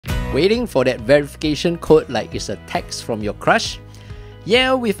Waiting for that verification code like it's a text from your crush?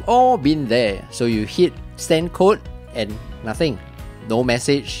 Yeah, we've all been there. So you hit send code and nothing. No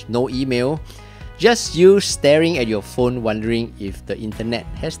message, no email. Just you staring at your phone wondering if the internet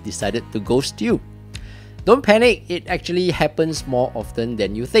has decided to ghost you. Don't panic, it actually happens more often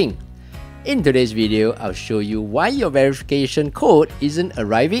than you think. In today's video, I'll show you why your verification code isn't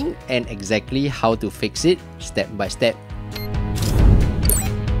arriving and exactly how to fix it step by step.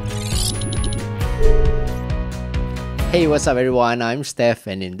 Hey, what's up everyone, I'm Steph,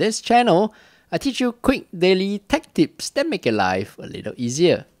 and in this channel, I teach you quick daily tech tips that make your life a little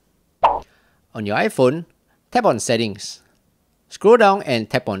easier. On your iPhone, tap on Settings. Scroll down and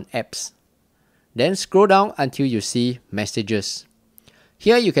tap on Apps. Then scroll down until you see Messages.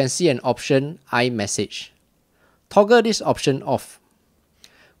 Here you can see an option, iMessage. Toggle this option off.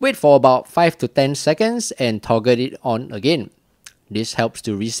 Wait for about 5 to 10 seconds and toggle it on again. This helps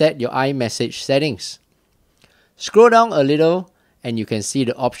to reset your iMessage settings. Scroll down a little and you can see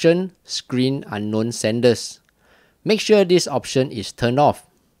the option Screen Unknown Senders. Make sure this option is turned off,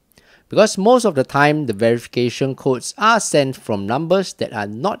 because most of the time the verification codes are sent from numbers that are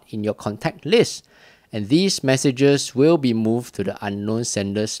not in your contact list, and these messages will be moved to the unknown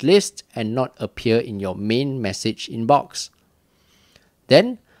senders list and not appear in your main message inbox.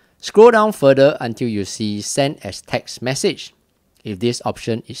 Then scroll down further until you see Send as Text Message. If this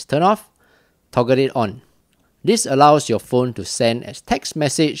option is turned off, toggle it on. This allows your phone to send as text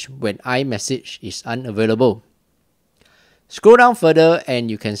message when iMessage is unavailable. Scroll down further and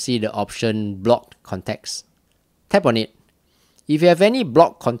you can see the option Blocked Contacts. Tap on it. If you have any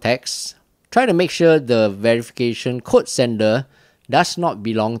blocked contacts, try to make sure the verification code sender does not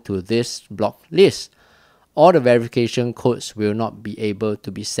belong to this blocked list, or the verification codes will not be able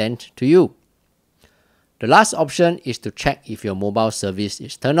to be sent to you. The last option is to check if your mobile service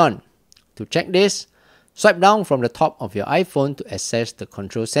is turned on. To check this, swipe down from the top of your iPhone to access the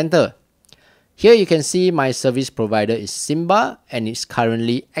control center. Here you can see my service provider is Simba and it's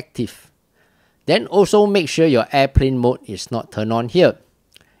currently active. Then also make sure your airplane mode is not turned on here.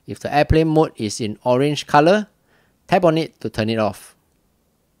 If the airplane mode is in orange color, tap on it to turn it off.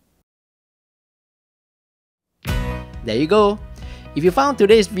 There you go. If you found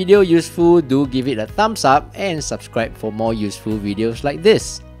today's video useful, do give it a thumbs up and subscribe for more useful videos like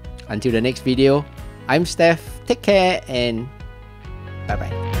this. Until the next video, I'm Steph, take care and bye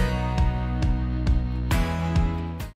bye.